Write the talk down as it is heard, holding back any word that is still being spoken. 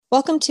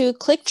Welcome to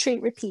Click,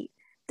 Treat, Repeat.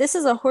 This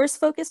is a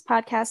horse-focused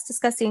podcast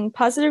discussing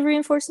positive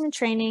reinforcement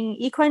training,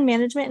 equine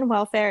management and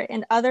welfare,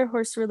 and other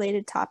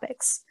horse-related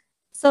topics.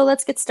 So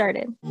let's get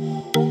started.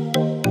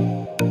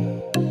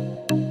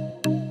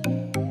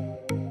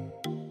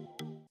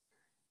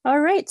 All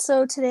right,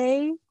 so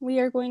today we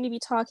are going to be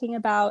talking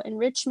about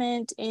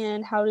enrichment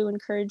and how to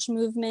encourage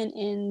movement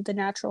in the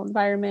natural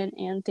environment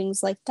and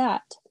things like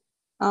that.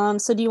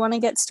 So do you want to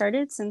get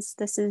started since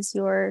this is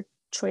your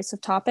choice of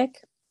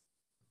topic?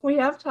 We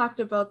have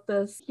talked about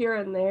this here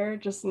and there,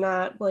 just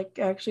not like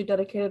actually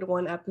dedicated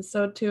one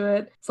episode to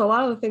it. So a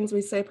lot of the things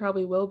we say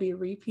probably will be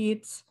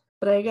repeats.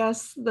 But I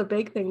guess the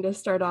big thing to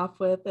start off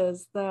with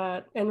is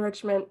that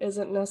enrichment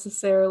isn't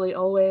necessarily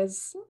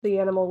always the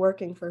animal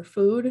working for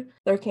food.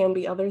 There can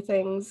be other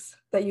things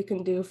that you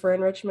can do for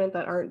enrichment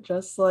that aren't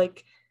just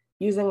like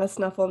using a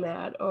snuffle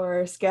mat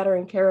or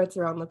scattering carrots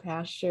around the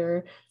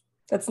pasture.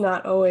 It's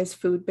not always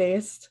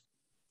food-based.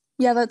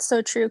 Yeah, that's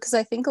so true because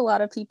I think a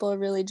lot of people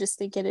really just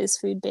think it is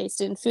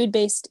food-based, and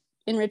food-based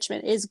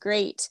enrichment is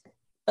great,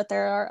 but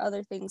there are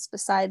other things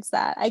besides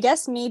that. I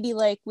guess maybe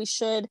like we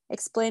should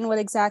explain what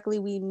exactly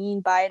we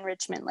mean by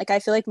enrichment. Like I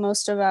feel like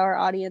most of our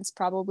audience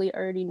probably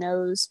already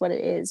knows what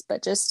it is,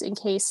 but just in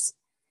case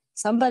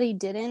somebody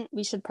didn't,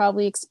 we should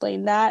probably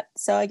explain that.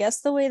 So I guess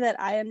the way that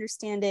I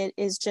understand it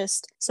is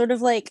just sort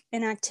of like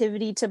an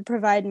activity to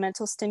provide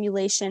mental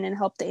stimulation and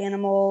help the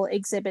animal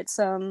exhibit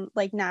some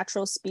like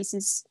natural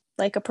species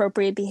like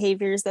appropriate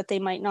behaviors that they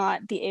might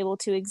not be able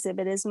to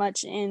exhibit as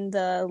much in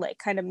the like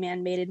kind of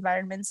man-made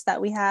environments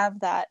that we have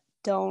that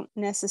don't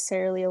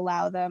necessarily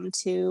allow them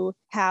to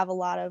have a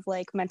lot of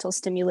like mental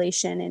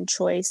stimulation and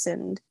choice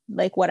and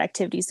like what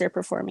activities they're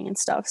performing and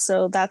stuff.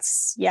 So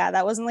that's, yeah,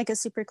 that wasn't like a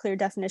super clear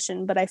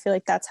definition, but I feel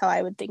like that's how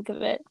I would think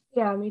of it.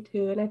 Yeah, me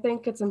too. And I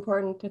think it's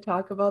important to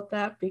talk about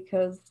that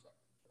because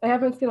I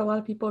haven't seen a lot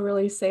of people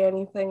really say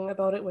anything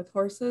about it with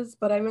horses,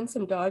 but I'm in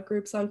some dog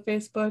groups on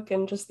Facebook.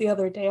 And just the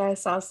other day, I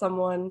saw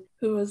someone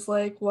who was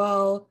like,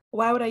 well,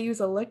 why would I use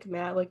a lick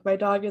mat? Like, my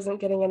dog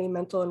isn't getting any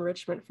mental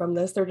enrichment from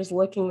this. They're just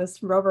licking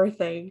this rubber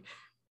thing.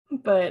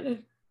 But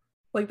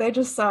like, they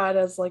just saw it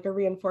as like a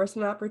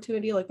reinforcement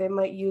opportunity. Like, they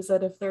might use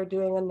it if they're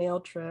doing a nail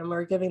trim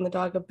or giving the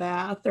dog a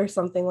bath or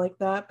something like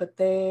that. But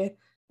they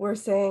were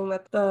saying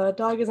that the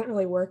dog isn't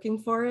really working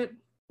for it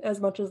as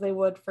much as they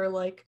would for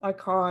like a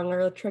Kong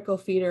or a trickle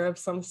feeder of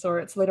some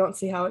sort. So they don't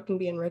see how it can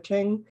be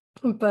enriching.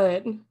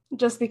 But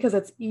just because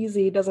it's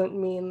easy doesn't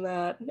mean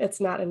that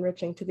it's not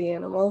enriching to the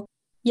animal.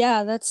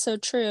 Yeah, that's so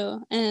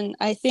true. And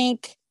I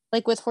think,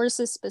 like with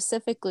horses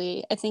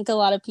specifically, I think a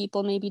lot of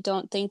people maybe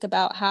don't think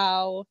about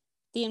how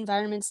the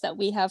environments that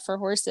we have for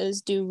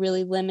horses do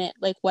really limit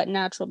like what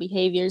natural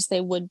behaviors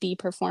they would be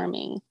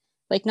performing.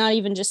 Like, not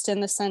even just in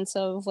the sense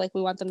of like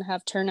we want them to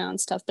have turnout and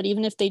stuff, but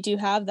even if they do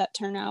have that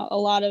turnout, a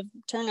lot of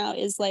turnout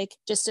is like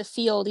just a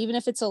field, even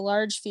if it's a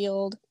large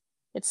field,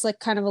 it's like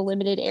kind of a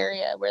limited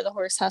area where the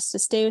horse has to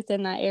stay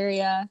within that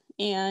area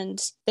and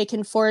they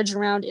can forage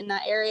around in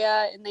that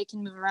area and they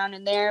can move around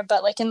in there.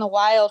 But like in the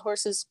wild,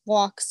 horses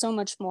walk so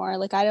much more.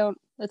 Like I don't,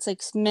 it's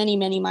like many,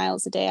 many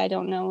miles a day. I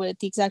don't know what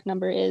the exact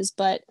number is,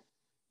 but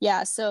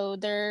yeah, so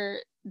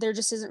there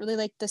just isn't really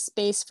like the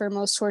space for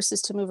most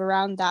horses to move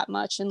around that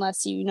much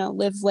unless you know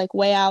live like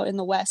way out in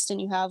the west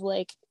and you have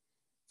like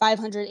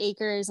 500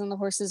 acres and the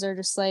horses are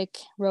just like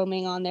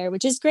roaming on there,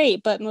 which is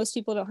great, but most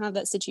people don't have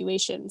that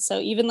situation. So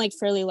even like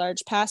fairly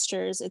large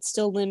pastures, it's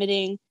still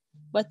limiting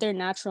what their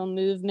natural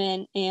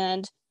movement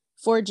and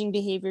foraging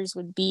behaviors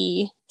would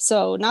be.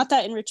 So not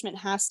that enrichment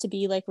has to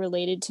be like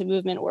related to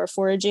movement or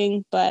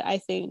foraging, but I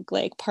think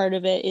like part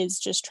of it is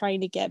just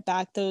trying to get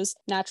back those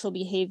natural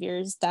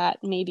behaviors that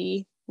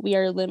maybe we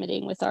are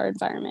limiting with our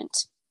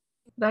environment.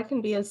 That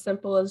can be as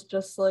simple as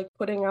just like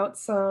putting out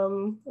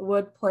some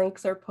wood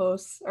planks or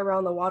posts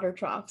around the water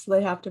trough so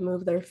they have to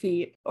move their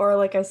feet. Or,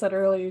 like I said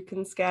earlier, you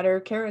can scatter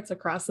carrots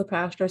across the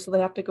pasture so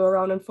they have to go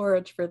around and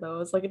forage for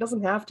those. Like, it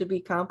doesn't have to be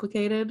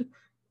complicated,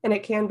 and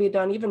it can be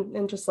done even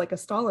in just like a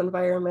stall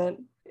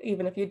environment.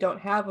 Even if you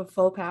don't have a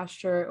full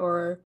pasture,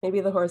 or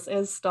maybe the horse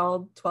is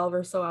stalled 12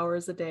 or so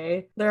hours a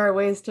day, there are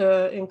ways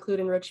to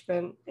include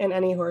enrichment in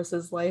any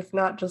horse's life,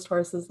 not just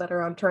horses that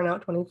are on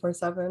turnout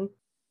 24/7.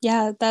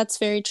 Yeah, that's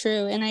very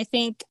true. And I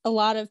think a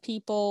lot of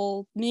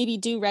people maybe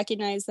do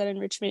recognize that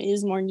enrichment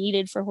is more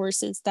needed for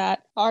horses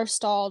that are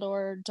stalled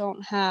or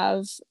don't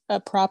have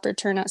a proper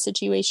turnout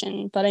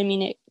situation. But I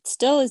mean, it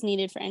still is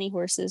needed for any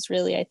horses,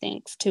 really, I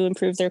think, to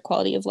improve their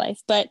quality of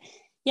life. But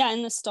yeah,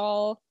 in the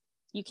stall,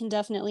 you can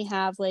definitely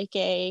have like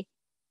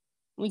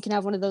we can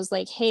have one of those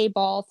like hay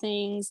ball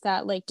things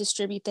that like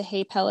distribute the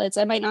hay pellets.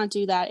 I might not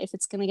do that if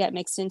it's going to get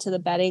mixed into the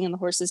bedding and the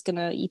horse is going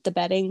to eat the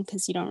bedding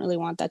because you don't really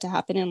want that to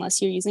happen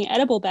unless you're using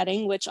edible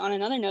bedding, which on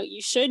another note,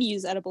 you should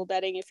use edible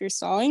bedding if you're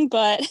stalling.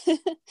 But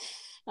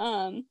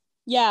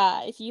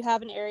yeah, if you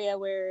have an area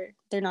where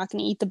they're not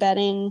going to eat the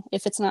bedding,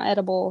 if it's not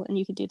edible and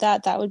you could do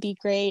that, that would be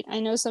great.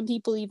 I know some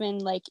people even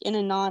like in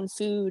a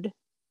non-food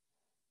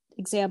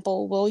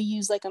example, will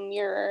use like a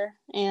mirror,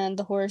 and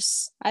the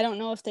horse, I don't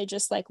know if they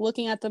just like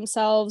looking at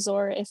themselves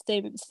or if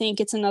they think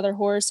it's another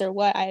horse or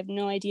what. I have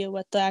no idea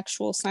what the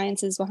actual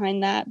science is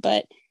behind that,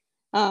 but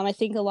I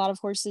think a lot of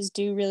horses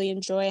do really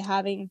enjoy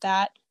having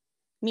that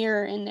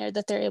mirror in there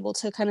that they're able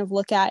to kind of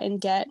look at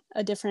and get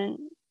a different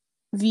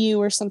view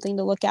or something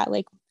to look at,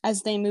 like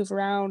as they move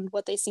around,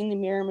 what they see in the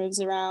mirror moves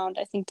around.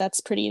 I think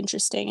that's pretty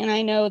interesting. And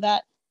I know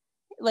that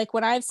like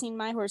when I've seen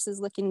my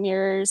horses look in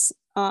mirrors,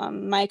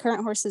 my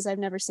current horses, I've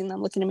never seen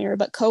them look in a mirror,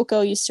 but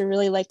Coco used to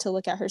really like to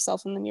look at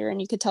herself in the mirror,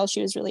 and you could tell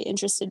she was really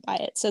interested by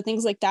it. So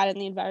things like that in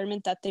the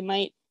environment that they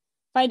might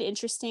find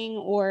interesting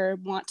or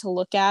want to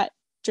look at,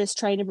 just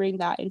trying to bring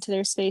that into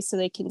their space so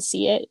they can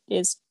see it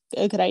is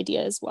a good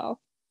idea as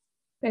well.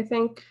 I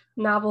think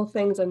novel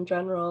things in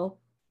general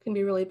can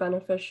be really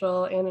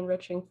beneficial and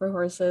enriching for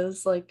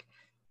horses. Like,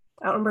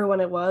 I don't remember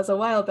when it was, a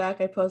while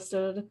back, I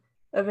posted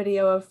a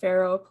video of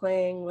Pharaoh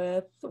playing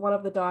with one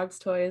of the dog's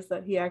toys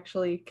that he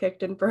actually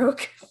kicked and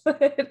broke,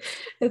 but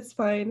it's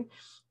fine.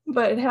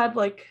 But it had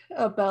like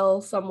a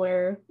bell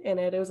somewhere in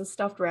it. It was a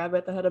stuffed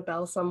rabbit that had a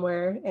bell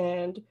somewhere,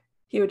 and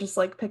he would just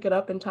like pick it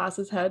up and toss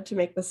his head to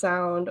make the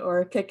sound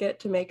or kick it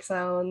to make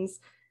sounds.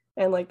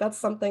 And like that's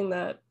something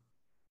that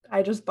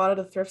I just bought at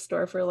a thrift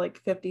store for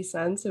like 50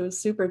 cents. It was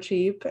super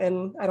cheap,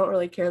 and I don't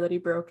really care that he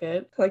broke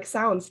it. Like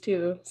sounds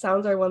too.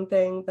 Sounds are one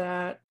thing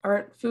that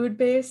aren't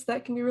food-based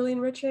that can be really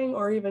enriching,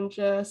 or even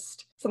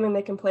just something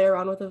they can play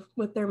around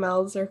with their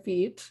mouths or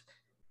feet.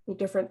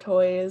 Different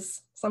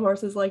toys. Some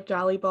horses like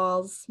jolly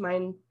balls.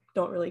 Mine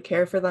don't really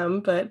care for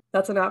them, but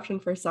that's an option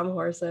for some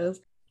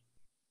horses.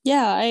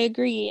 Yeah, I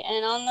agree.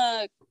 And on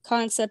the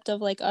concept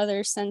of like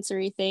other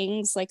sensory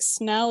things, like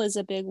smell is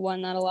a big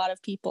one that a lot of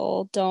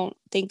people don't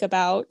think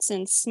about,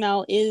 since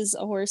smell is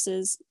a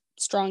horse's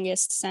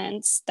strongest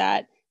sense,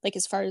 that like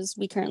as far as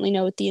we currently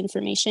know with the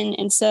information.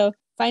 And so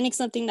finding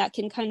something that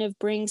can kind of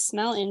bring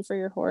smell in for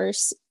your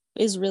horse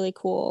is really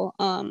cool.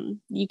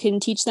 You can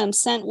teach them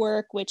scent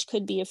work, which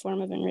could be a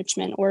form of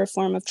enrichment or a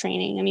form of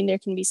training. I mean, there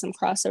can be some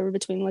crossover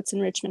between what's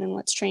enrichment and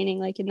what's training,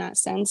 like in that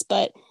sense,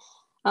 but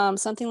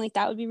something like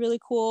that would be really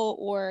cool,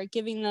 or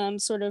giving them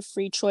sort of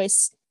free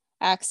choice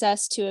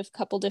access to a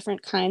couple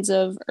different kinds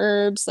of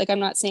herbs. Like, I'm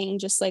not saying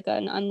just like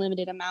an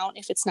unlimited amount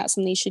if it's not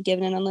something you should give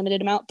in an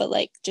unlimited amount, but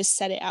like just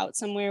set it out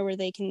somewhere where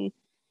they can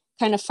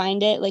kind of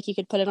find it. Like, you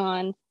could put it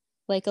on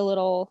like a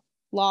little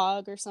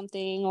log or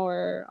something,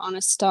 or on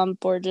a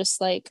stump, or just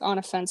like on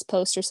a fence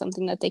post or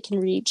something that they can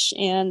reach,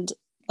 and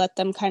let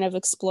them kind of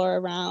explore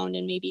around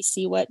and maybe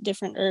see what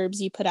different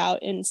herbs you put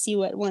out and see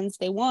what ones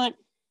they want.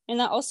 And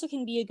that also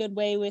can be a good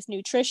way with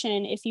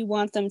nutrition if you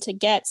want them to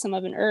get some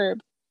of an herb,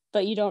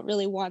 but you don't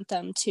really want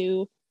them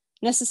to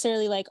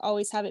necessarily like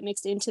always have it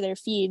mixed into their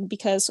feed,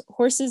 because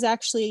horses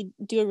actually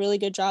do a really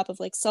good job of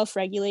like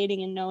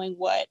self-regulating and knowing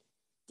what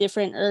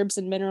different herbs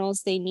and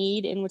minerals they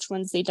need and which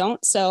ones they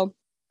don't. So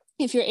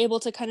if you're able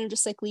to kind of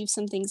just like leave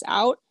some things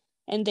out,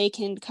 and they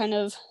can kind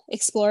of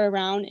explore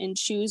around and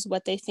choose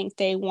what they think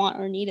they want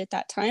or need at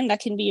that time,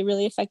 that can be a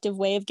really effective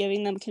way of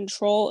giving them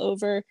control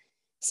over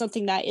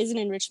something that is an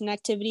enrichment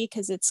activity,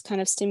 because it's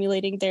kind of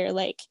stimulating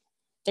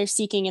their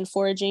seeking and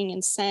foraging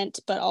and scent,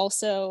 but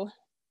also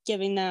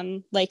giving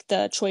them like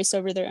the choice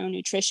over their own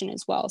nutrition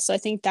as well. So I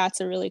think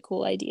that's a really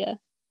cool idea.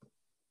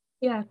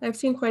 Yeah, I've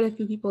seen quite a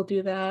few people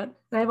do that.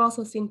 And I've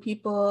also seen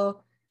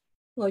people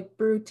like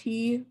brew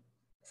tea.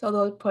 So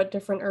they'll put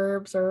different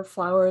herbs or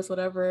flowers,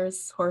 whatever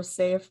is horse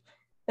safe,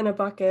 in a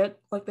bucket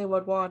like they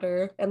would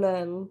water, and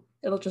then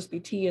it'll just be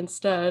tea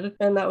instead.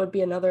 And that would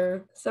be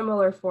another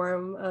similar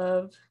form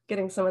of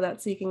getting some of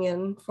that seeking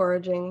and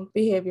foraging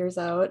behaviors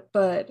out.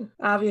 But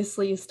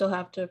obviously, you still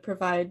have to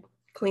provide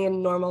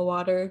clean, normal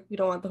water. You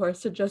don't want the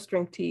horse to just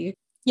drink tea.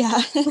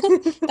 Yeah,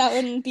 that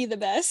wouldn't be the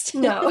best.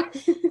 No.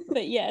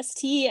 But yes,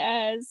 tea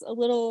as a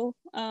little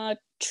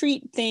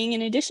treat thing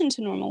in addition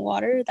to normal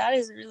water, that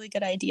is a really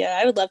good idea.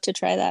 I would love to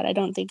try that. I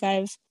don't think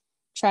I've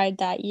tried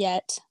that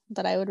yet,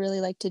 but I would really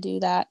like to do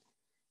that.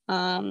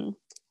 Um,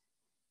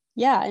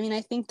 yeah, I mean,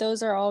 I think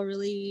those are all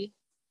really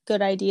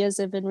good ideas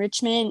of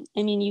enrichment.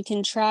 I mean, you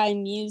can try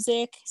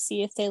music,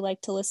 see if they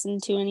like to listen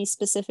to any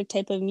specific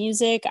type of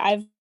music.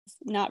 I've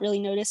not really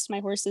noticed my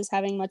horses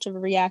having much of a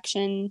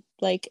reaction,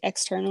 like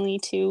externally,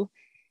 to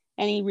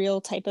any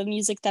real type of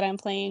music that I'm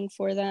playing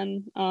for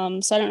them.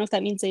 So I don't know if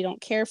that means they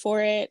don't care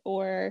for it,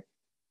 or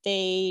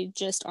they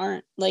just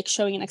aren't like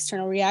showing an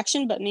external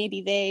reaction, but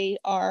maybe they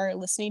are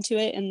listening to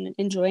it and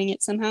enjoying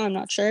it somehow. I'm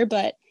not sure,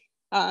 but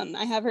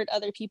I have heard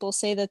other people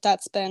say that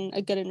that's been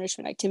a good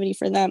enrichment activity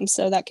for them.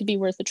 So that could be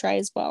worth a try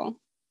as well.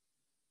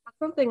 That's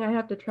something I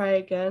have to try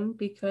again,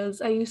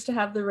 because I used to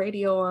have the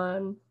radio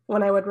on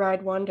when I would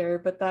ride Wonder,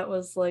 but that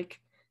was like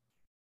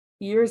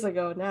years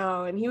ago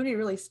now, and he would be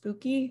really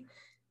spooky,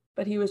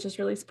 but he was just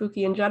really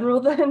spooky in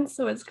general then.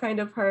 So it's kind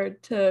of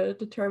hard to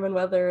determine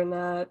whether or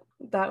not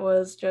that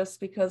was just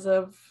because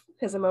of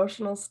his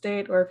emotional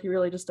state or if he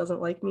really just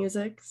doesn't like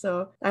music.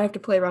 So I have to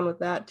play around with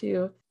that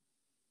too.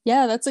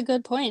 Yeah, that's a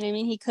good point. I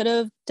mean, he could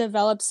have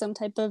developed some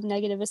type of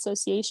negative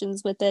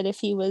associations with it if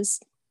he was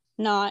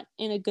not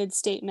in a good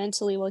state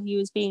mentally while he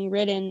was being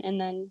ridden, and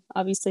then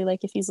obviously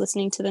like if he's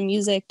listening to the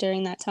music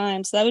during that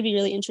time. So that would be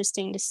really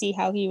interesting to see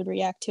how he would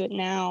react to it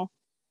now,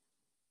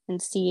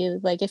 and see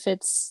like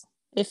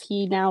if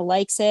he now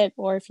likes it,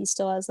 or if he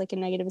still has like a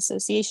negative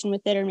association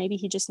with it, or maybe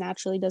he just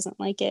naturally doesn't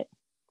like it.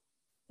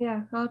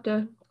 Yeah, I'll have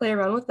to play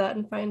around with that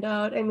and find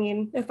out. I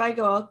mean, if I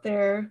go out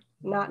there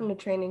not in a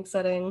training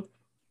setting,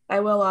 I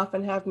will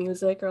often have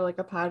music or like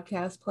a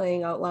podcast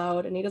playing out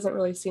loud, and he doesn't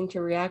really seem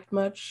to react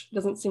much,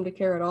 doesn't seem to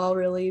care at all,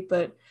 really.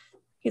 But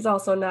he's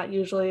also not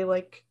usually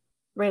like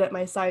right at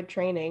my side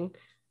training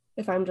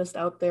if I'm just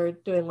out there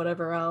doing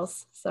whatever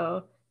else.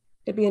 So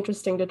it'd be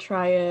interesting to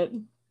try it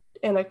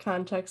in a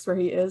context where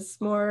he is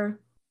more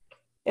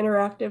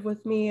interactive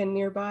with me and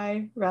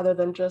nearby rather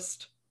than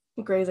just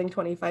grazing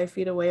 25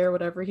 feet away or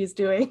whatever he's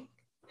doing.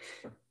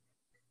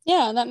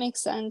 Yeah, that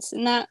makes sense.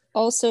 And that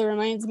also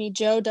reminds me,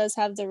 Joe does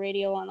have the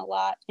radio on a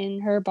lot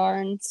in her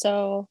barn.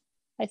 So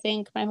I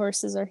think my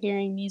horses are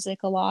hearing music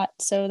a lot.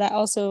 So that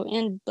also,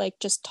 and like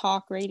just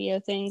talk radio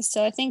things.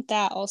 So I think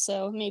that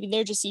also, maybe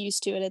they're just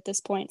used to it at this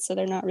point. So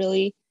they're not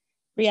really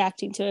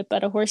reacting to it.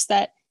 But a horse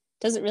that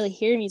doesn't really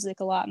hear music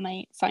a lot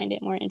might find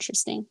it more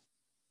interesting.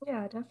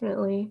 Yeah,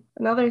 definitely.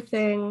 Another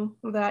thing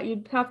that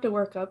you'd have to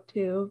work up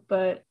to,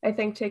 but I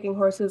think taking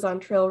horses on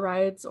trail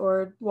rides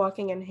or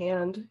walking in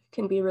hand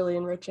can be really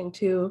enriching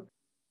too.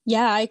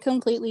 Yeah, I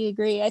completely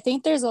agree. I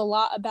think there's a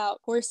lot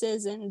about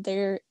horses and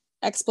their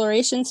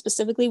exploration,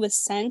 specifically with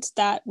scent,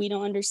 that we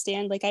don't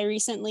understand. Like, I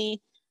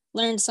recently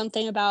learned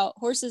something about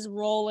horses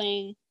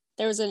rolling.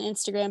 There was an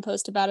Instagram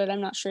post about it.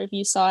 I'm not sure if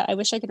you saw it. I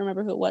wish I could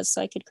remember who it was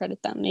so I could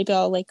credit them. Maybe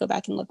I'll like go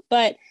back and look.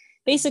 But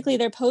basically,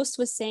 their post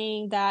was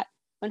saying that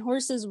when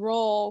horses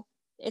roll,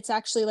 it's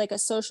actually like a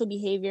social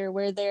behavior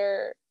where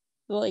they're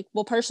like,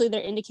 well, partially they're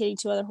indicating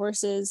to other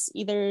horses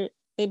either,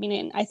 I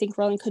mean, I think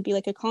rolling could be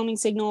like a calming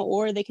signal,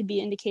 or they could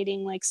be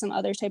indicating like some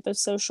other type of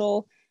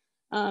social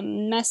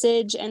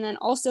message. And then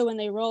also when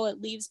they roll, it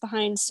leaves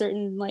behind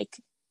certain like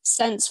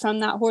scents from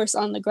that horse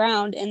on the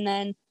ground. And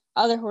then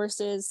other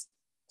horses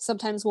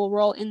sometimes will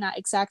roll in that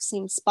exact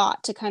same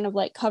spot to kind of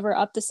like cover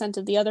up the scent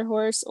of the other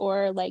horse,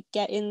 or like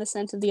get in the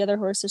scent of the other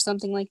horse or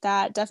something like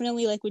that.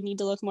 Definitely like we need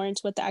to look more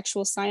into what the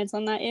actual science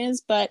on that is.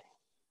 But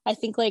I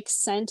think like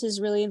scent is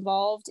really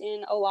involved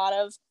in a lot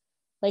of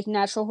like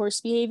natural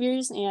horse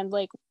behaviors. And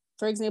like,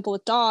 for example,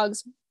 with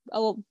dogs,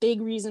 a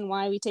big reason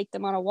why we take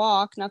them on a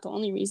walk, not the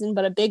only reason,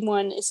 but a big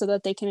one, is so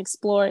that they can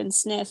explore and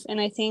sniff. And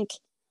I think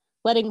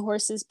letting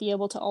horses be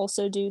able to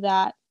also do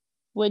that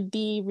would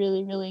be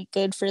really, really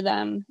good for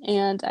them.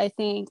 And I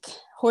think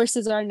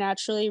horses are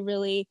naturally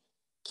really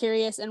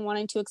curious and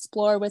wanting to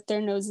explore with their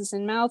noses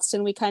and mouths.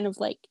 And we kind of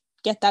like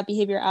get that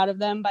behavior out of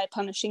them by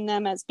punishing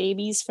them as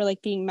babies for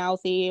like being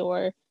mouthy,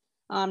 or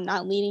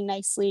not leaning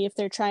nicely if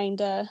they're trying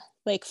to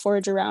like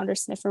forage around or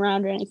sniff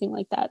around or anything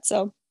like that.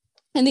 So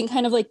I think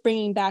kind of like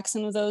bringing back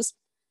some of those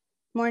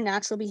more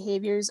natural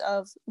behaviors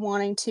of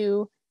wanting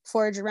to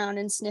forage around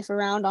and sniff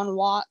around on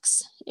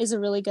walks is a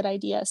really good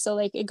idea. So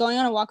like going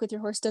on a walk with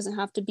your horse doesn't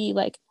have to be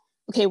like,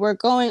 okay, we're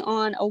going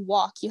on a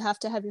walk. You have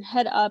to have your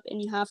head up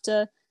and you have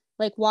to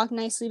like walk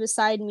nicely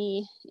beside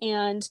me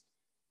and,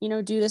 you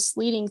know, do this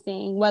leading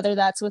thing, whether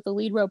that's with a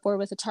lead rope or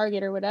with a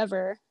target or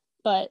whatever.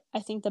 But I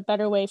think the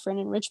better way for an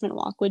enrichment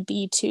walk would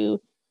be to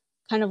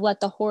kind of let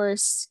the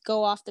horse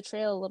go off the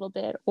trail a little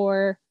bit,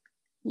 or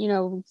you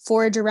know,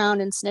 forage around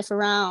and sniff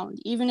around,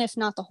 even if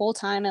not the whole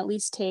time, at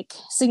least take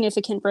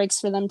significant breaks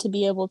for them to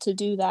be able to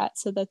do that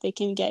so that they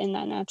can get in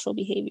that natural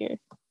behavior.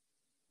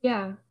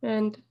 Yeah,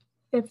 and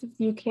if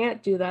you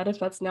can't do that, if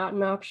that's not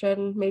an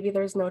option, maybe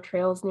there's no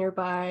trails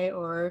nearby,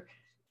 or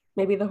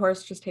maybe the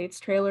horse just hates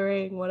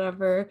trailering,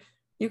 whatever.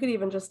 You could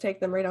even just take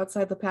them right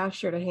outside the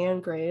pasture to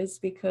hand graze,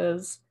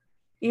 because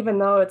even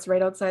though it's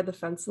right outside the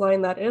fence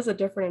line, that is a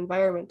different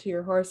environment to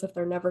your horse if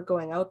they're never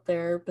going out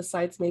there,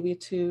 besides maybe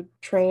to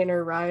train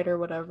or ride or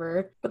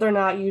whatever. But they're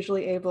not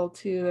usually able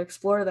to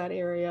explore that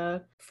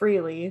area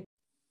freely.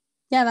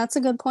 Yeah, that's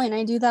a good point.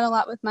 I do that a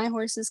lot with my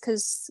horses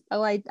because,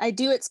 I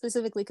do it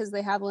specifically because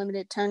they have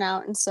limited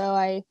turnout. And so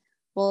I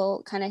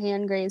will kind of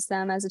hand graze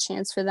them as a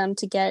chance for them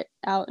to get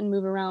out and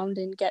move around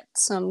and get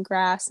some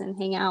grass and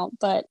hang out.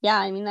 But yeah,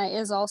 I mean, that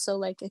is also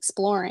like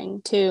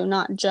exploring too,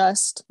 not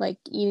just like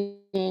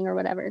eating or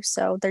whatever.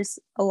 So there's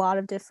a lot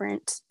of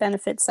different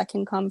benefits that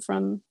can come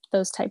from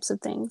those types of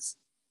things.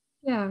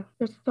 Yeah,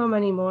 there's so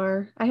many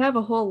more. I have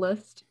a whole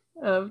list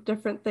of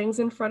different things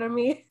in front of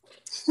me.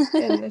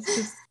 And it's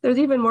just, there's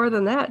even more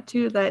than that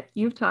too that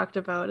you've talked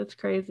about. It's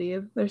crazy.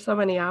 There's so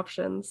many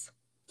options.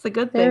 It's a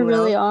good There thing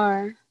really though.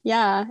 are.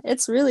 Yeah,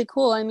 it's really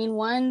cool. I mean,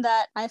 one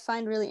that I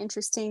find really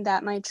interesting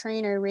that my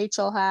trainer,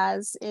 Rachel,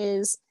 has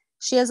is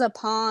she has a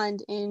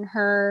pond in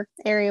her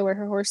area where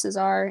her horses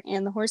are,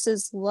 and the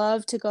horses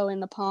love to go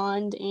in the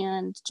pond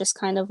and just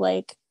kind of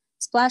like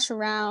splash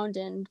around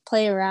and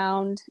play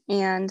around.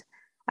 And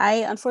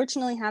I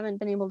unfortunately haven't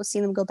been able to see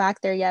them go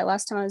back there yet.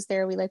 Last time I was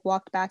there, we like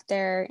walked back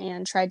there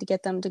and tried to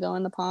get them to go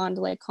in the pond,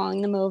 like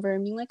calling them over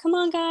and being like, come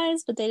on,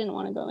 guys, but they didn't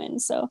want to go in.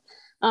 So,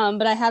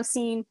 but I have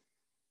seen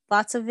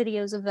lots of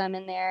videos of them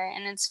in there,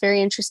 and it's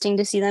very interesting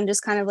to see them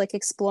just kind of like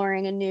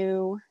exploring a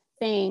new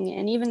thing.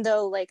 And even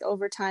though like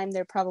over time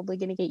they're probably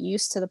going to get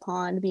used to the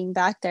pond being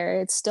back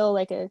there, it's still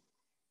like a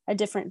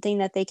different thing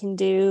that they can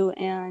do,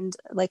 and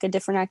like a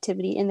different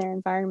activity in their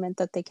environment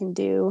that they can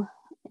do.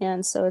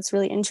 And so it's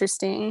really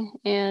interesting.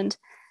 And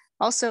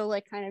also,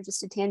 like, kind of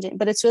just a tangent,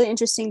 but it's really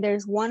interesting,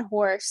 there's one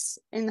horse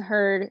in the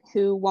herd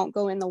who won't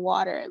go in the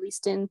water, at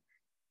least in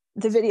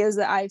the videos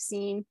that I've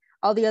seen.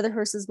 All the other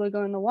horses will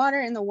go in the water,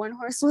 and the one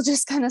horse will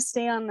just kind of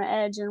stay on the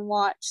edge and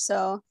watch.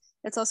 So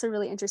it's also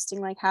really interesting,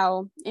 like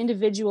how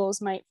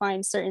individuals might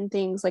find certain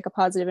things like a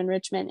positive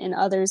enrichment, and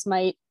others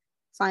might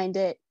find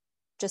it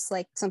just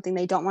like something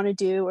they don't want to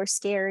do, or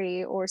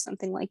scary, or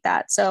something like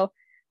that. So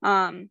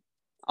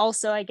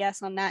also, I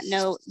guess on that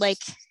note, like,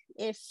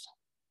 if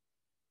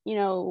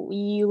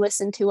you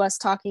listen to us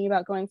talking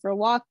about going for a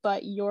walk,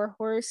 but your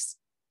horse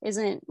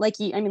isn't, like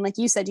you, I mean, like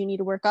you said, you need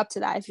to work up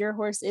to that. If your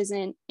horse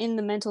isn't in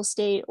the mental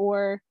state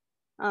or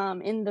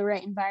in the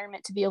right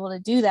environment to be able to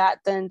do that,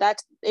 then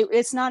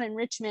it's not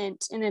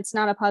enrichment, and it's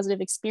not a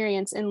positive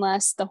experience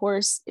unless the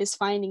horse is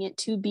finding it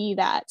to be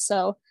that.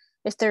 So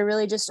if they're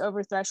really just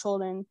over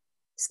threshold and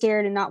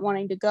scared and not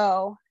wanting to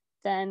go,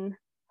 then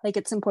like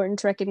it's important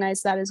to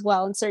recognize that as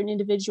well. And certain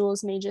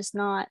individuals may just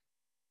not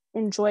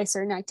enjoy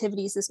certain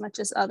activities as much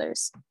as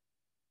others.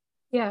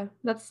 Yeah,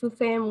 that's the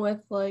same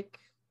with like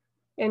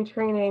in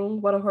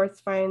training. What a horse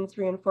finds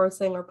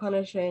reinforcing or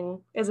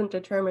punishing isn't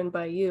determined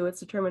by you,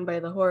 it's determined by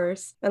the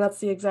horse. And that's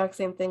the exact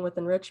same thing with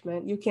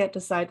enrichment. You can't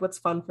decide what's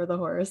fun for the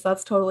horse.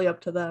 That's totally up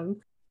to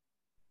them.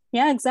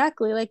 Yeah,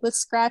 exactly. Like with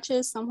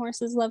scratches, some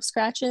horses love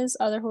scratches,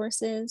 other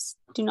horses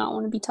do not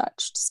want to be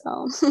touched.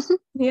 So,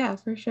 Yeah,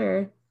 for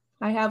sure.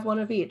 I have one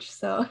of each.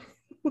 So,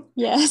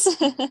 yes.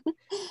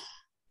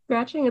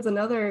 scratching is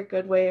another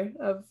good way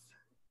of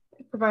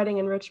providing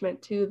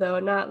enrichment too, though.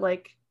 Not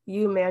like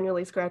you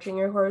manually scratching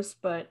your horse,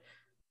 but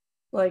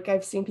like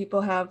I've seen people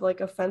have like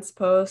a fence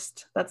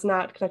post that's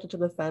not connected to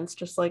the fence,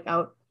 just like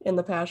out in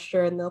the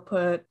pasture, and they'll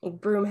put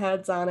like broom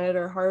heads on it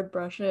or hard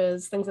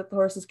brushes, things that the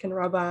horses can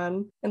rub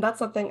on. And that's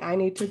something I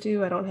need to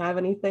do. I don't have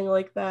anything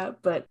like that,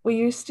 but we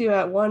used to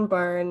at one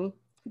barn.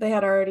 They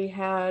had already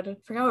had, I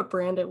forgot what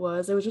brand it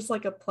was. It was just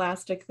like a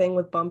plastic thing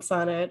with bumps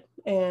on it,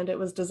 and it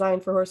was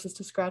designed for horses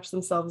to scratch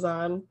themselves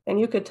on. And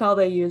you could tell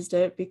they used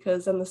it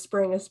because in the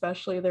spring,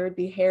 especially, there would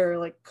be hair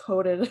like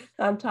coated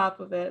on top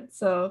of it.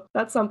 So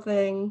that's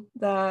something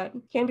that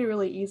can be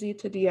really easy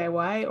to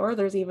DIY, or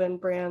there's even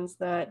brands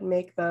that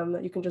make them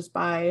that you can just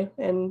buy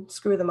and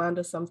screw them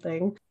onto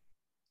something.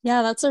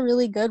 Yeah, that's a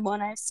really good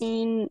one. I've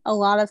seen a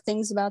lot of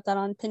things about that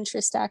on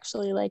Pinterest,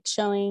 actually, like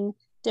showing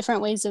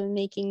different ways of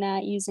making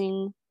that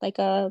using like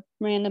a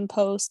random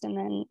post and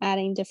then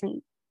adding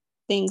different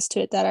things to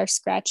it that are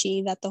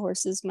scratchy that the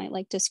horses might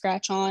like to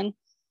scratch on.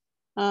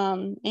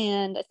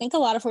 And I think a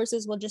lot of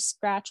horses will just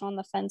scratch on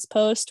the fence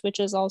post, which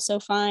is also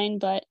fine.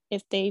 But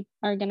if they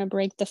are going to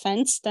break the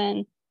fence,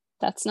 then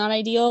that's not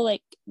ideal.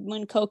 Like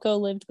when Coco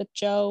lived with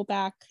Joe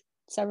back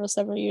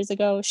several years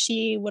ago,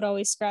 she would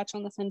always scratch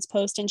on the fence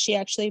post, and she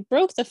actually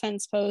broke the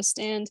fence post,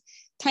 and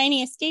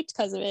Tiny escaped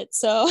because of it.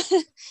 So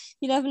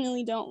you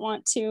definitely don't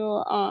want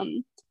to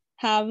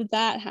have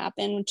that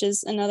happen, which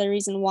is another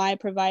reason why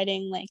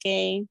providing like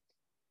a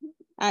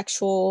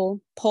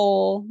actual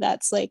pole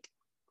that's like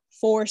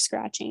for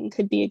scratching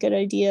could be a good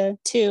idea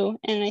too.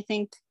 And I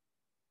think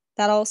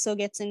that also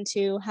gets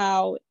into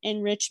how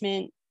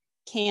enrichment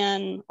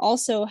can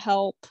also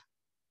help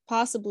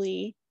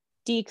possibly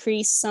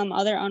decrease some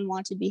other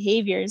unwanted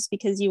behaviors,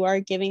 because you are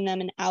giving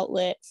them an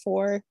outlet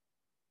for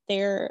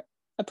their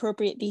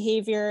appropriate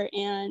behavior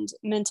and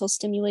mental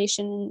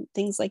stimulation and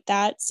things like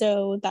that.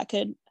 So that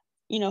could,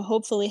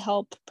 hopefully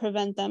help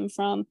prevent them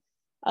from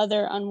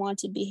other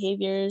unwanted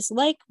behaviors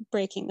like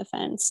breaking the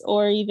fence,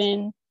 or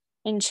even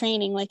in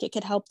training, like it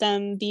could help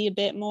them be a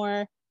bit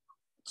more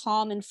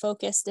calm and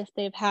focused if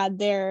they've had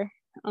their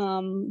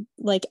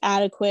like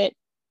adequate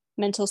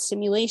mental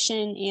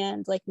stimulation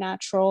and like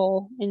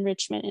natural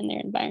enrichment in their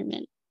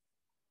environment.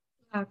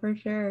 Yeah, for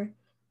sure.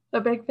 A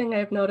big thing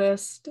I've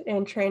noticed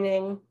in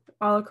training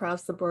all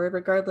across the board,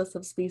 regardless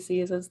of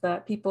species, is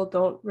that people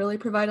don't really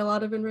provide a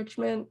lot of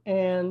enrichment.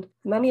 And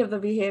many of the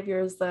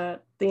behaviors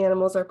that the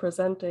animals are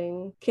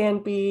presenting can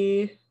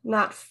be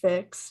not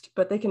fixed,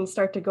 but they can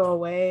start to go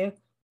away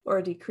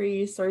or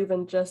decrease or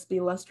even just be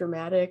less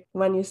dramatic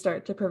when you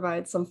start to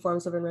provide some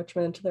forms of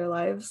enrichment into their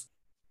lives.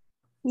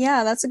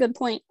 Yeah, that's a good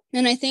point.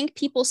 And I think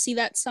people see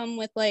that some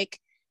with like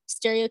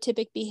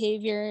stereotypic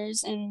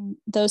behaviors and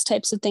those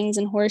types of things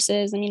in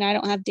horses. I mean, I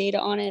don't have data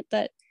on it,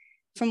 but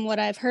from what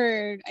I've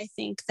heard, I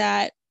think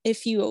that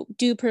if you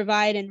do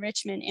provide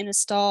enrichment in a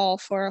stall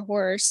for a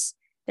horse,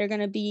 they're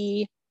going to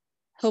be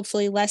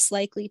hopefully less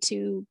likely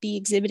to be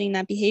exhibiting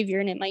that behavior,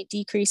 and it might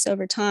decrease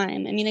over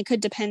time. I mean, it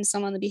could depend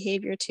some on the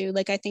behavior too.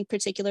 Like I think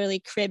particularly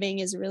cribbing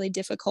is really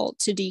difficult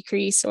to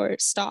decrease or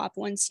stop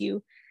once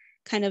you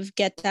kind of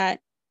get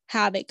that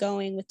habit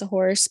going with the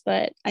horse.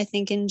 But I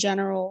think in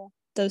general,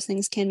 those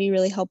things can be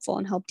really helpful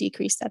and help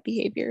decrease that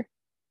behavior.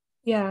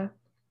 Yeah.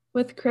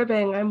 With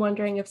cribbing, I'm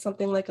wondering if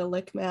something like a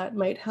lick mat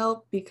might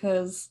help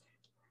because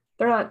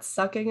they're not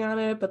sucking on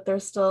it, but they're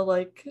still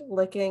like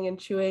licking and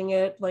chewing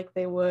it like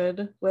they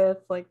would with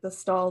like the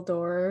stall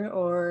door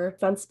or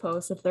fence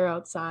posts if they're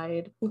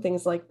outside and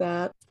things like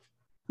that.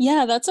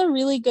 Yeah, that's a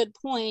really good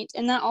point.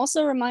 And that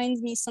also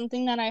reminds me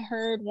something that I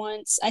heard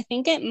once. I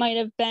think it might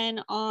have been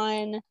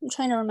on, I'm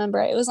trying to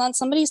remember. It was on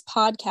somebody's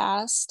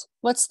podcast.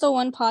 What's the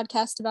one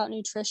podcast about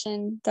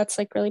nutrition that's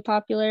like really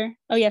popular?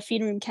 Oh yeah,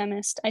 Feed Room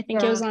Chemist. I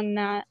think it was Yeah. on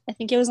that. I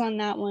think it was on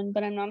that one,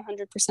 but I'm not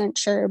 100%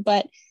 sure.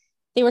 But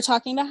they were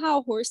talking about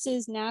how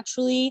horses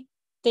naturally,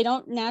 they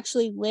don't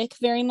naturally lick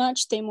very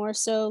much. They more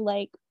so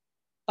like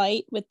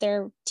bite with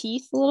their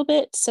teeth a little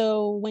bit.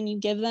 So when you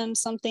give them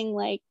something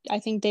like, I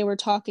think they were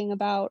talking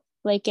about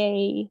like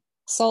a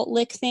salt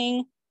lick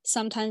thing,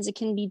 sometimes it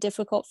can be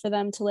difficult for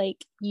them to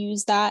like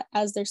use that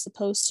as they're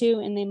supposed to,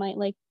 and they might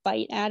like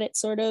bite at it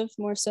sort of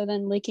more so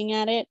than licking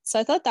at it. So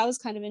I thought that was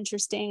kind of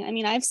interesting. I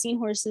mean, I've seen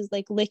horses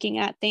like licking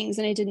at things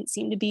and it didn't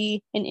seem to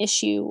be an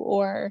issue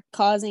or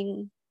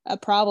causing a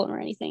problem or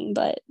anything,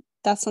 but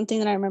that's something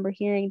that I remember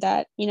hearing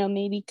that,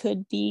 maybe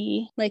could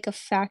be like a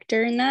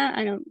factor in that.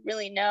 I don't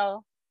really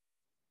know.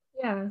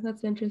 Yeah,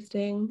 that's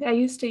interesting. I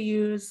used to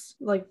use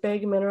like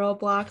big mineral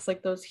blocks,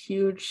 like those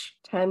huge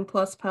 10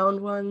 plus pound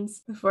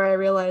ones, before I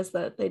realized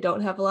that they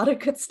don't have a lot of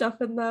good stuff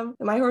in them.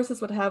 And my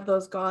horses would have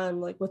those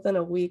gone like within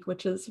a week,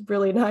 which is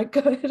really not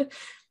good.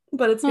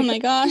 But it's Oh because my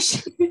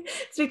gosh.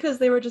 it's because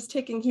they were just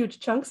taking huge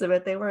chunks of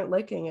it. They weren't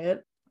licking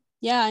it.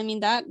 Yeah, I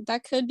mean that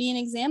could be an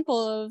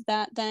example of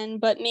that then,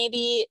 but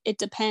maybe it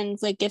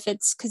depends like if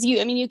it's cuz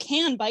you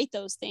can bite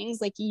those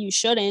things like you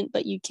shouldn't,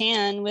 but you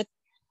can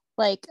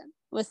like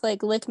with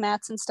like lick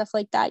mats and stuff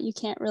like that. You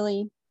can't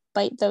really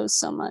bite those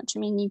so much. I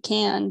mean, you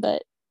can,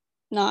 but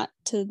not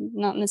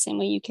in the same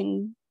way you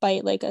can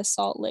bite like a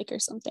salt lick or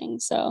something.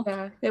 So,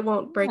 Yeah, it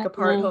won't I break don't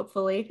apart, know.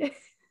 hopefully.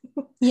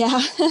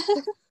 Yeah.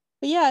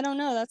 But yeah, I don't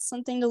know. That's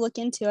something to look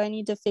into. I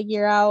need to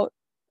figure out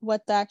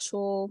what the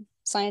actual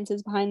science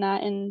is behind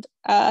that. And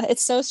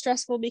it's so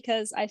stressful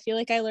because I feel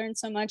like I learned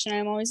so much and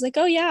I'm always like,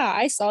 oh, yeah,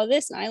 I saw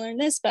this and I learned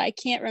this, but I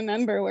can't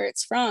remember where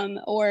it's from.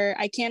 Or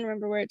I can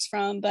remember where it's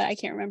from, but I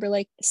can't remember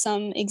like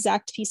some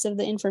exact piece of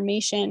the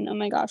information. Oh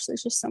my gosh,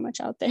 there's just so much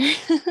out there.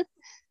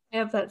 I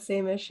have that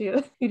same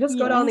issue. You just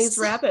go down these Yes.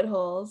 rabbit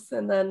holes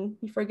and then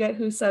you forget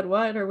who said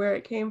what or where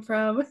it came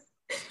from.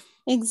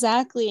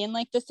 Exactly. And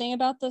like the thing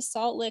about the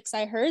salt licks,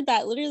 I heard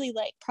that literally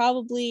like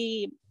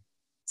probably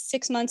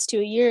 6 months to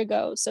a year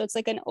ago. So it's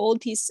like an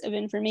old piece of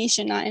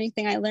information, not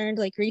anything I learned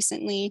like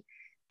recently,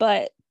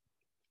 but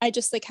I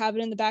just like have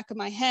it in the back of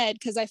my head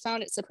because I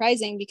found it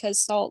surprising because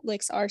salt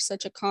licks are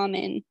such a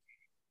common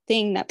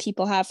thing that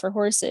people have for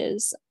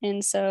horses.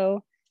 And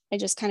so I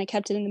just kind of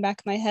kept it in the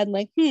back of my head,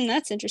 like,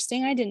 that's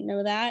interesting. I didn't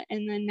know that.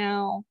 And then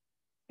now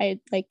I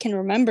like can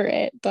remember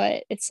it,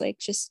 but it's like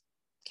just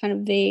kind of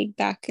vague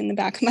back in the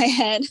back of my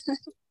head.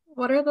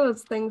 What are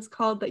those things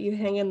called that you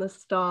hang in the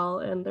stall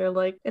and they're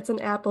like, it's an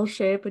apple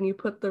shape and you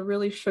put the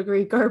really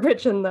sugary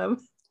garbage in them?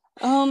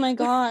 Oh my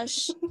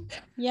gosh.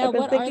 Yeah, I've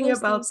been what are thinking those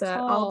about things that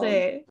all called?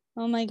 day.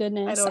 Oh my I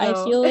goodness. don't I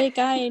know. feel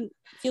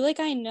like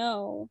I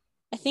know.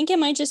 I think it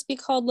might just be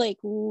called like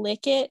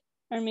Lick It,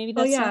 or maybe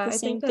Oh, that's not yeah, the I think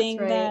same that's thing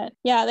right. that,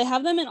 yeah, they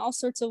have them in all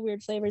sorts of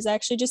weird flavors. I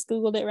actually just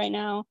Googled it right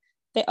now.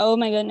 Oh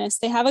my goodness,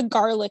 they have a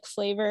garlic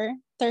flavor.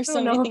 There's I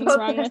so don't many know things about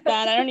wrong with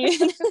that. I don't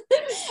even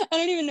that. I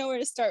don't even know where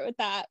to start with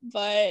that,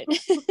 but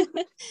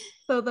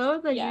So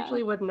those I yeah.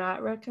 usually would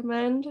not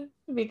recommend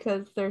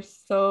because they're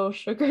so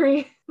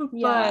sugary. But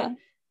Yeah.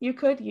 you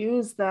could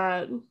use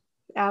that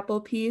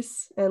apple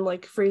piece and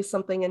like freeze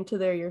something into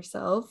there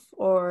yourself,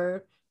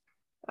 or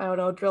I don't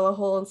know, drill a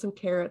hole in some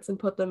carrots and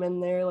put them in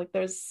there. Like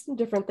there's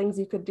different things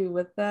you could do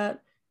with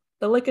that.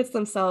 The lickets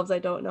themselves, I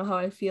don't know how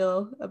I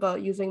feel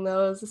about using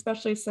those,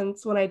 especially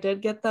since when I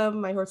did get them,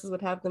 my horses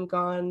would have them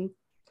gone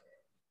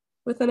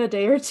within a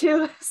day or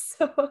two.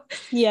 So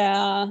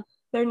Yeah.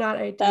 they're not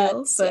ideal,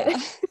 That's but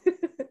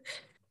yeah.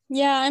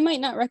 Yeah, I might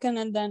not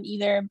recommend them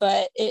either,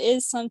 but it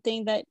is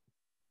something that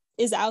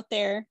is out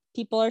there.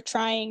 People are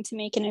trying to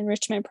make an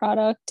enrichment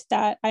product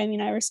that, I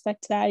mean, I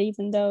respect that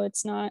even though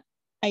it's not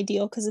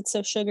ideal because it's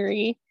so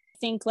sugary. I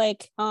think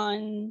like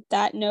on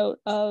that note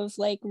of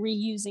like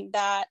reusing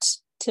that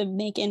to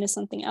make into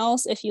something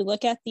else, if you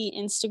look at the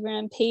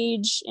Instagram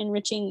page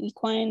Enriching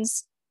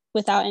Equines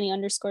without any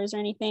underscores or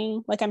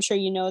anything, like I'm sure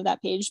you know of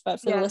that page, but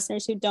for the yeah.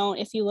 listeners who don't,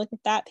 if you look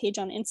at that page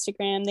on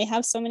Instagram, they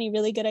have so many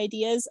really good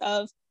ideas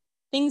of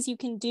things you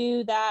can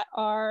do that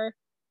are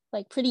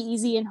like pretty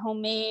easy and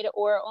homemade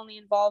or only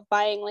involve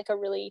buying like a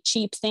really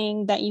cheap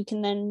thing that you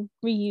can then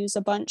reuse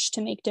a bunch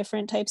to make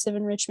different types of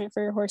enrichment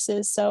for your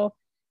horses. So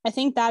I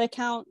think that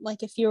account,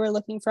 like if you were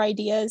looking for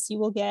ideas, you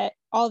will get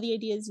all the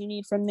ideas you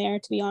need from there.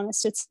 To be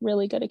honest, it's a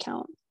really good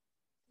account.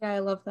 Yeah, I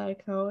love that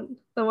account.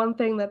 The one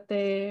thing that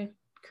they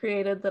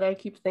created that I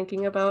keep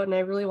thinking about and I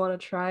really want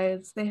to try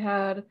is they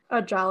had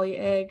a Jolly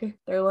egg.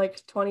 They're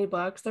like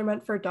 $20. They're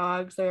meant for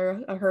dogs.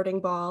 They're a herding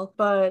ball,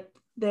 but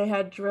they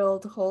had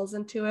drilled holes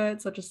into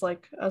it. So just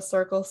like a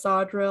circle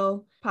saw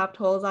drill, popped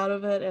holes out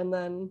of it and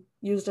then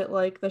used it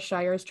like the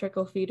Shire's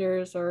trickle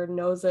feeders or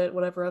Knows It,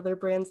 whatever other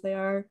brands they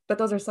are. But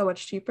those are so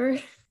much cheaper.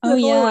 Oh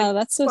That's only yeah, like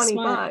that's so 20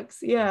 smart. bucks.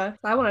 Yeah,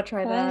 I want to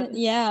try that.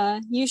 Yeah,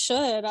 you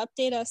should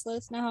update us. Let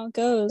us know how it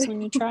goes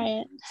when you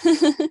try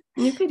it.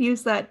 You could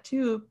use that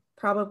too,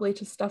 probably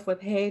to stuff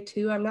with hay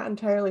too. I'm not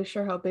entirely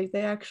sure how big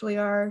they actually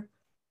are,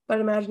 but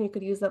I imagine you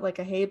could use that like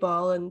a hay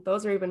ball, and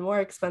those are even more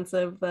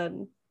expensive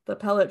than the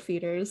pellet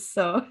feeders.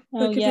 So Oh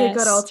that could be a good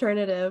yes.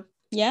 alternative.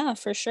 Yeah,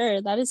 for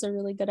sure. That is a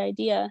really good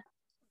idea.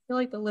 I feel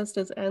like the list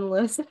is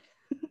endless.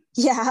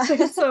 Yeah.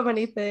 There's so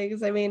many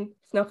things. I mean,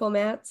 snuffle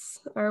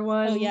mats are Oh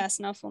one. yeah,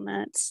 snuffle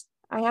mats.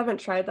 I haven't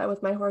tried that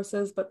with my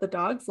horses, but the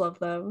dogs love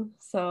them.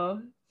 So,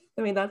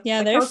 I mean, that Yeah,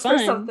 that they're counts for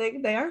fun.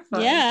 something. They are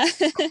fun. Yeah.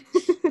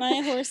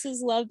 My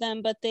horses love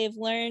them, but they've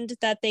learned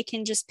that they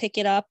can just pick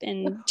it up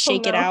and Oh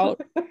shake it no.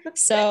 out.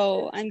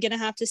 So I'm gonna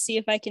have to see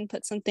if I can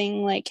put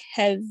something like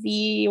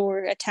heavy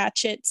or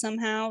attach it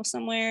somehow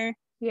somewhere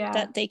Yeah.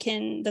 that they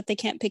can't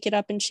pick it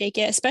up and shake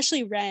it.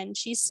 Especially Ren.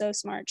 She's so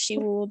smart. She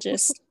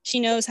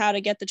knows how to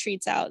get the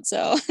treats out.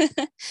 So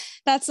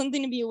that's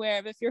something to be aware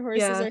of. If your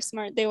horses Yeah. are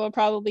smart, they will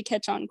probably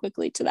catch on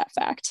quickly to that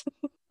fact.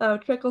 Oh,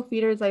 trickle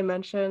feeders I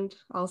mentioned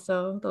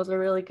also. Those are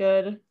really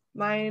good.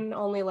 Mine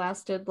only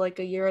lasted like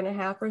a year and a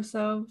half or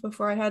so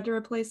before I had to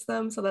replace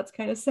them, so that's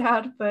kind of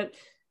sad, but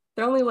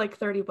they're only like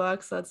 30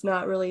 bucks, so it's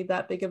not really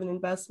that big of an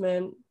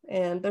investment.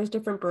 And there's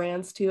different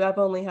brands too. I've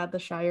only had the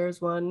Shires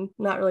one.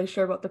 Not really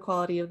sure about the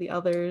quality of the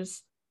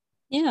others.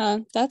 Yeah,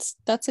 that's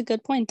a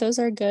good point. Those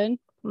are good.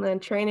 And then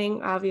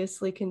training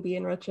obviously can be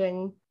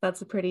enriching.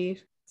 It's pretty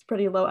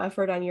low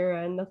effort on your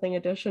end, nothing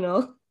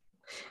additional.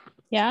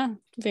 Yeah,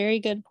 very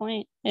good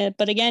point.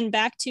 But again,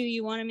 back to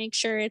you want to make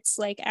sure it's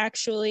like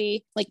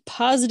actually like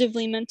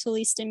positively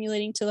mentally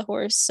stimulating to the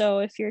horse. So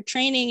if your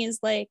training is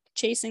like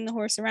chasing the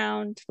horse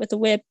around with a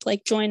whip,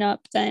 like join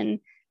up, then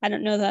I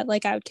don't know that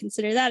like I would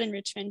consider that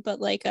enrichment, but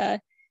like a,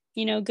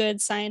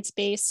 good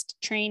science-based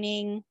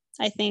training,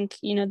 I think,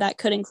 that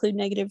could include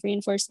negative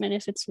reinforcement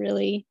if it's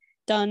really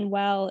done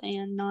well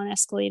and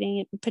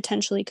non-escalating. It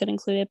potentially could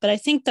include it. But I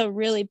think the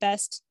really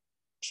best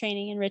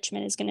training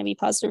enrichment is going to be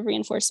positive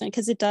reinforcement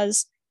because it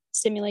does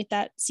stimulate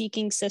that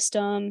seeking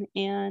system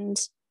and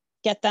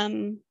get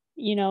them,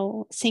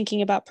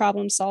 thinking about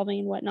problem solving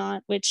and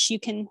whatnot, which you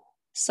can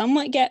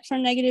somewhat get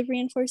from negative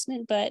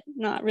reinforcement, but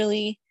not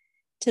really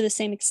to the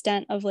same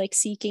extent of like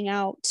seeking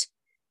out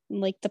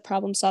like the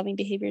problem solving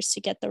behaviors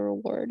to get the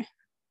reward.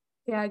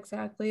 Yeah,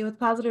 exactly. With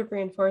positive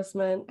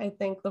reinforcement, I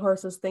think the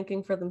horse is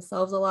thinking for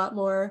themselves a lot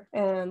more.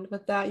 And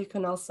with that, you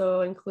can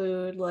also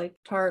include like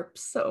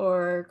tarps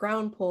or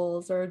ground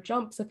pulls or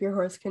jumps if your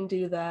horse can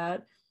do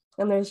that.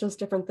 And there's just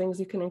different things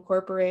you can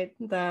incorporate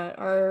that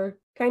are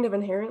kind of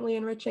inherently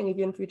enriching,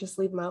 even if you just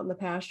leave them out in the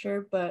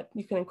pasture, but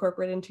you can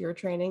incorporate into your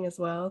training as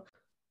well.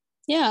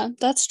 Yeah,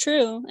 that's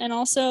true. And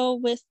also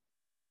with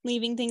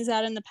leaving things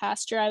out in the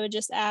pasture, I would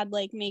just add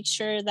like make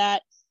sure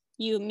that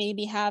you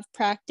maybe have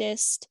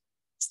practiced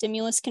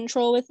stimulus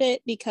control with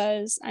it,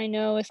 because I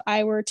know if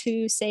I were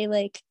to say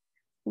like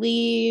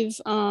leave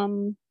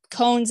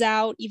cones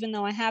out, even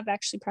though I have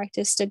actually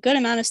practiced a good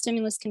amount of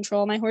stimulus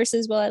control, my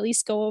horses will at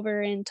least go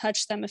over and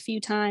touch them a few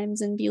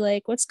times and be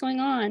like, what's going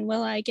on?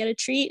 Will I get a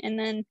treat? And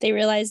then they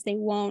realize they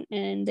won't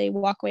and they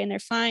walk away and they're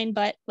fine.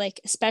 But like,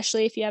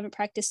 especially if you haven't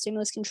practiced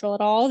stimulus control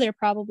at all, they're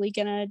probably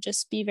gonna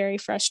just be very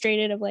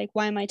frustrated of like,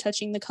 why am I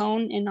touching the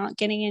cone and not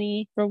getting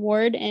any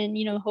reward? And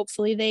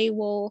hopefully they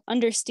will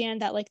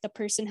understand that like the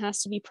person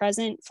has to be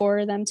present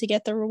for them to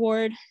get the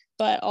reward,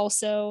 but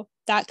also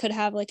that could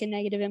have like a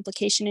negative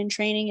implication in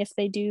training if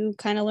they do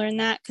kind of learn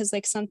that, because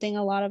like something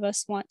a lot of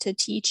us want to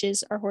teach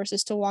is our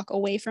horses to walk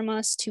away from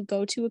us to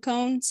go to a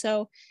cone.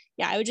 So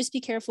yeah, I would just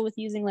be careful with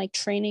using like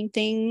training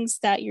things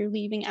that you're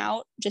leaving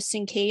out just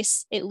in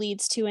case it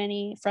leads to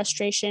any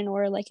frustration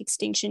or like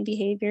extinction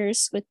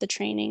behaviors with the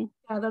training.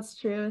 Yeah, that's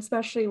true,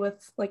 especially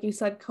with, like you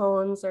said,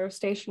 cones or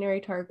stationary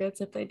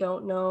targets if they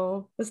don't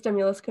know the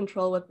stimulus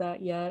control with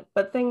that yet.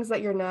 But things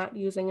that you're not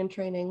using in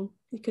training,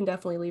 you can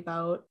definitely leave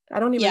out.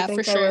 Yeah,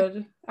 for sure.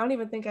 I don't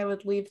even think I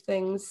would leave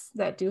things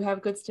that do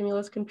have good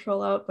stimulus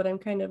control out, but I'm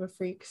kind of a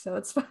freak, so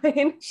it's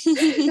fine.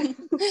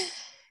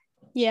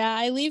 Yeah,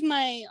 I leave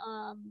my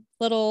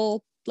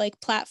little like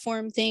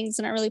platform things,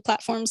 and not really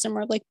platforms, they're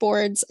more like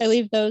boards. I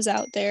leave those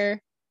out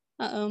there.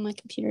 Uh-oh, my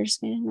computer's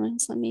made a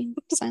noise. Let me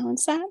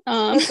silence that.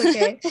 That's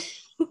okay.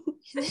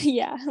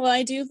 Yeah, well,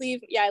 I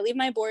leave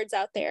my boards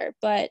out there,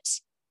 but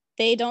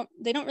they don't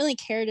really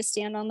care to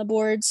stand on the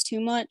boards too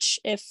much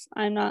if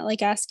I'm not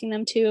like asking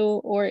them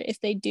to, or if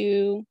they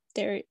do,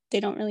 they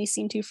don't really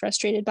seem too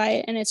frustrated by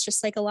it, and it's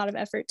just like a lot of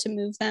effort to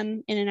move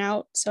them in and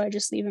out, so I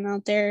just leave them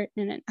out there,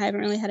 and I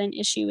haven't really had an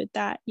issue with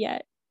that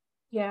yet.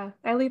 Yeah,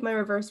 I leave my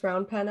reverse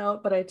round pen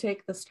out, but I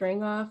take the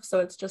string off, so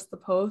it's just the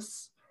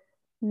posts.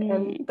 And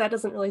Mm. that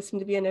doesn't really seem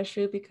to be an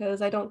issue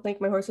because I don't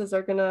think my horses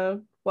are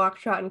gonna walk,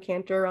 trot, and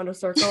canter around a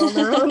circle on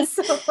their own.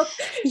 So,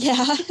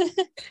 Yeah.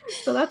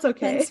 so that's That's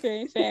okay.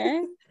 very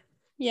fair.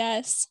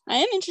 Yes, I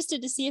am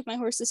interested to see if my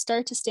horses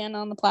start to stand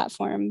on the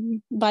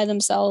platform by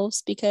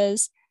themselves,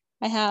 because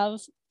I have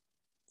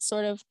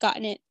sort of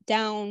gotten it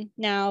down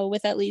now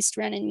with at least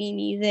Ren and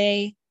Mimi.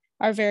 They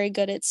are very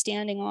good at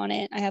standing on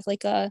it. I have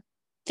like a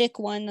thick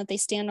one that they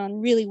stand on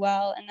really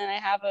well, and then I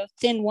have a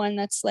thin one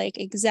that's like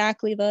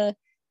exactly the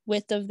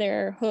width of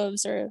their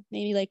hooves, or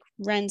maybe like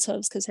Ren's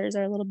hooves because hers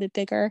are a little bit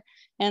bigger,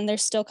 and they're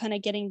still kind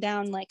of getting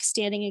down like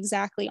standing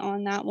exactly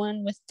on that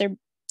one with their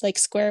like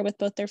square with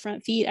both their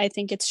front feet. I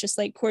think it's just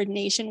like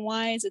coordination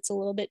wise it's a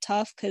little bit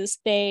tough because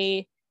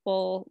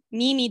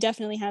Mimi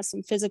definitely has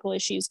some physical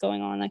issues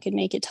going on that could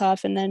make it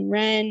tough, and then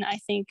Ren, I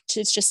think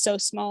it's just so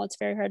small it's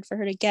very hard for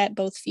her to get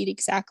both feet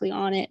exactly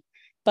on it.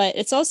 But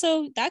it's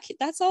also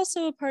that's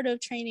also a part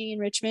of training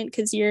enrichment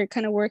because you're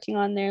kind of working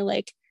on their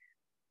like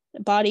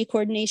body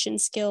coordination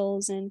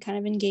skills and kind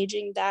of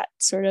engaging that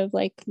sort of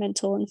like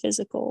mental and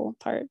physical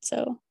part.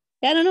 So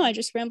yeah, I don't know, I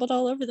just rambled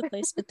all over the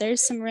place, but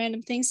there's some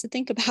random things to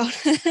think about.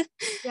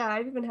 Yeah,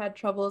 I've even had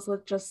troubles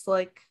with just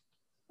like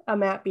a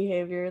mat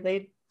behavior.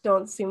 They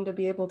don't seem to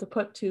be able to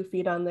put 2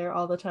 feet on there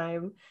all the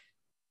time.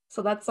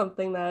 So that's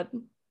something that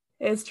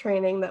is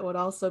training that would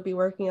also be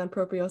working on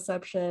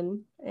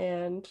proprioception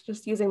and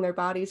just using their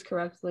bodies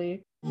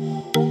correctly.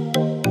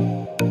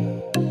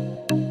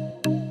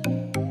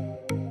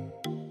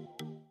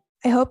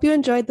 I hope you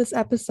enjoyed this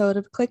episode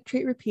of Click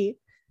Treat Repeat.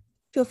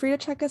 Feel free to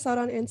check us out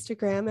on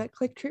Instagram at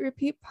Click Treat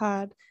Repeat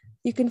Pod.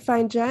 You can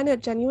find Jen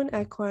at Genuine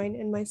Equine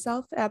and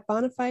myself at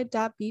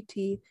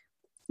bonafide.bt.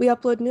 We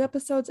upload new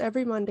episodes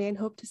every Monday and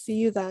hope to see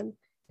you then.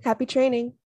 Happy training!